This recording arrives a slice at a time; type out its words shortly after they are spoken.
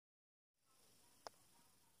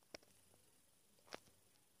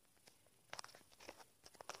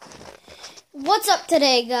What's up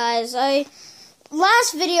today, guys?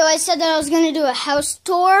 Last video I said that I was going to do a house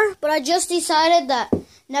tour, but I just decided that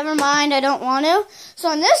never mind, I don't want to.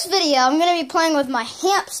 So in this video, I'm going to be playing with my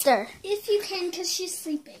hamster. If you can, because she's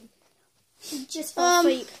sleeping. She just fell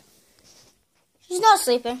asleep. She's not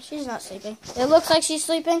sleeping. She's not sleeping. It looks like she's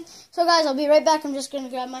sleeping. So guys, I'll be right back. I'm just going to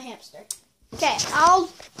grab my hamster. Okay, I'll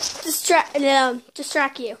distract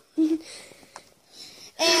you. And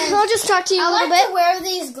I'll just talk to you a little bit. I like to wear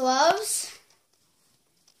these gloves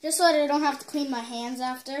just so that I don't have to clean my hands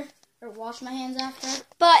after or wash my hands after.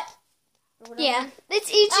 But yeah,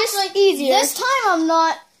 it's just easier. This time I'm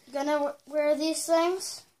not gonna wear these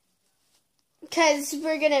things because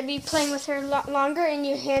we're gonna be playing with her a lot longer, and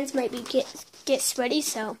your hands might be get sweaty.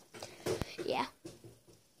 So yeah.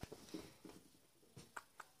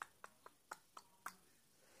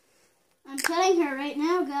 I'm petting her right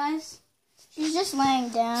now, guys. She's just laying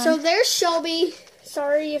down. So there's Shelby.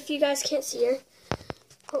 Sorry if you guys can't see her.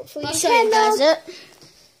 Hopefully I'll show you guys it.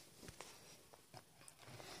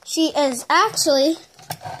 She is actually,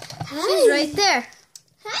 she's right there.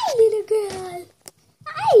 Hi, little girl.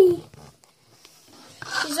 Hi.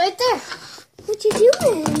 She's right there. What you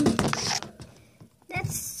doing?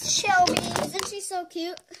 That's Shelby. Isn't she so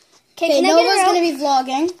cute? Okay, Nova's going to be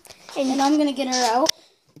vlogging, and I'm going to get her out.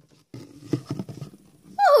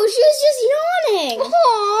 Oh, she was just yawning.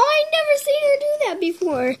 Oh, I never seen her do that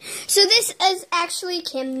before. So this is actually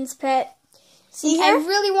Camden's pet. See her? I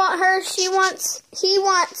really want her. He wants She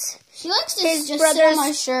likes to his just brother's sit on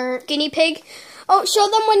my shirt. guinea pig. Oh, show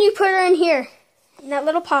them when you put her in here, in that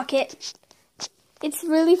little pocket. It's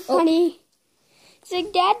really funny. It's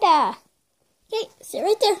like, Dada. Okay, sit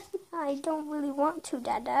right there. I don't really want to,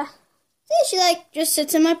 Dada. See, she just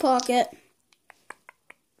sits in my pocket.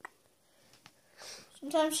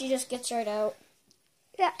 Sometimes she just gets right out.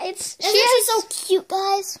 Yeah, she's so cute,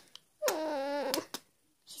 guys.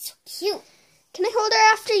 She's so cute. Can I hold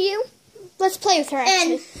her after you? Let's play with her,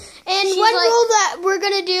 actually. And one rule that we're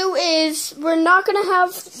going to do is we're not going to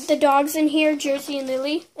have the dogs in here. Jersey and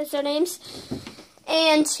Lily is their names.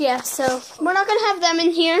 And, yeah, so we're not going to have them in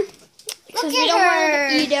here. Because we don't want her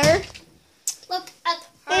to eat her. Look at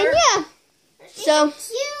her. And, yeah. She's so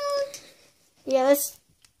cute. Yeah, let's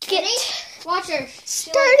get Watch her.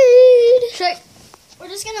 started. We're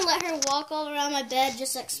just going to let her walk all around my bed,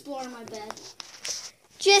 just explore my bed.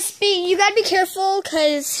 You gotta be careful,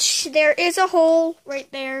 because there is a hole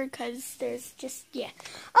right there, because there's just, a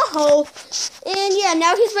hole. And yeah,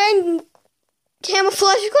 now he's wearing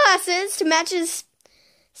camouflage glasses to match his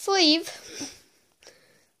sleeve.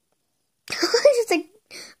 Just like,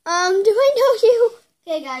 do I know you?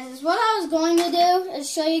 Okay, guys, what I was going to do is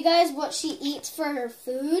show you guys what she eats for her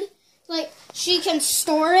food. Like, she can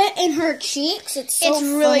store it in her cheeks. It's so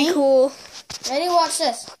funny. Really cool. Ready? Watch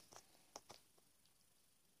this.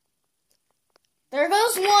 There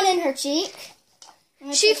goes one in her cheek.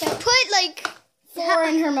 She put like 4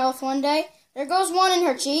 in her mouth one day. There goes one in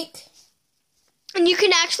her cheek. And you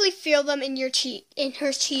can actually feel them in her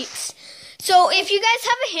cheeks. So if you guys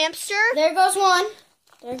have a hamster, there goes one.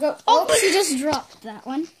 There goes. Oh, she just dropped that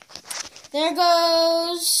one. There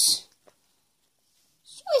goes.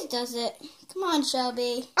 She always does it. Come on,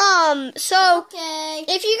 Shelby. So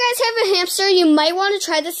if you guys have a hamster, you might want to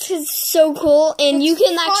try this because it's so cool, and you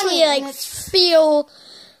can actually feel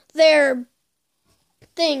their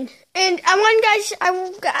thing. And I wanted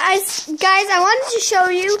to show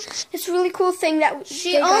you this really cool thing that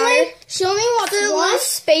she only wants the one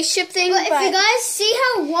spaceship thing. But if you guys see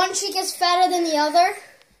how one cheek is fatter than the other,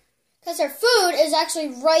 because her food is actually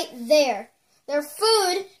right there. Their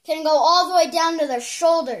food can go all the way down to their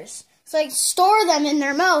shoulders. So store them in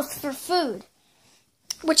their mouth for food.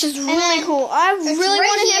 Which is really cool. I really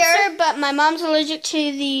want a hamster, but my mom's allergic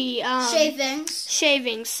to the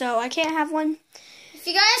shavings, so I can't have one. If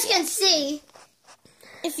you guys can see,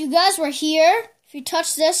 if you guys were here, if you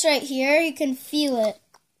touch this right here, you can feel it.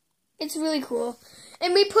 It's really cool.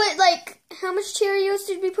 And we put, how much Cheerios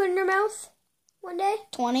did we put in her mouth one day?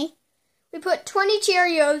 20. We put 20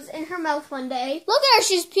 Cheerios in her mouth one day. Look at her,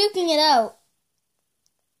 she's puking it out.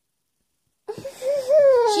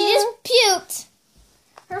 She just puked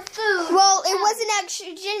her food. Well, it wasn't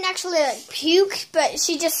actually, she didn't actually puke, but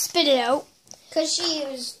she just spit it out. Because she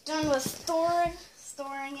was done with storing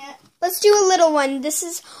it. Let's do a little one. Let's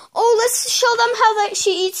show them how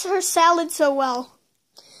she eats her salad so well.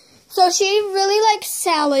 So she really likes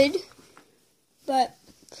salad, but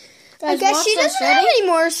I guess she doesn't have any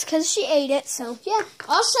more because she ate it, so yeah.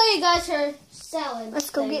 I'll show you guys her salad. Let's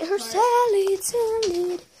go get her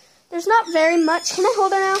salad. There's not very much. Can I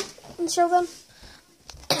hold her now and show them?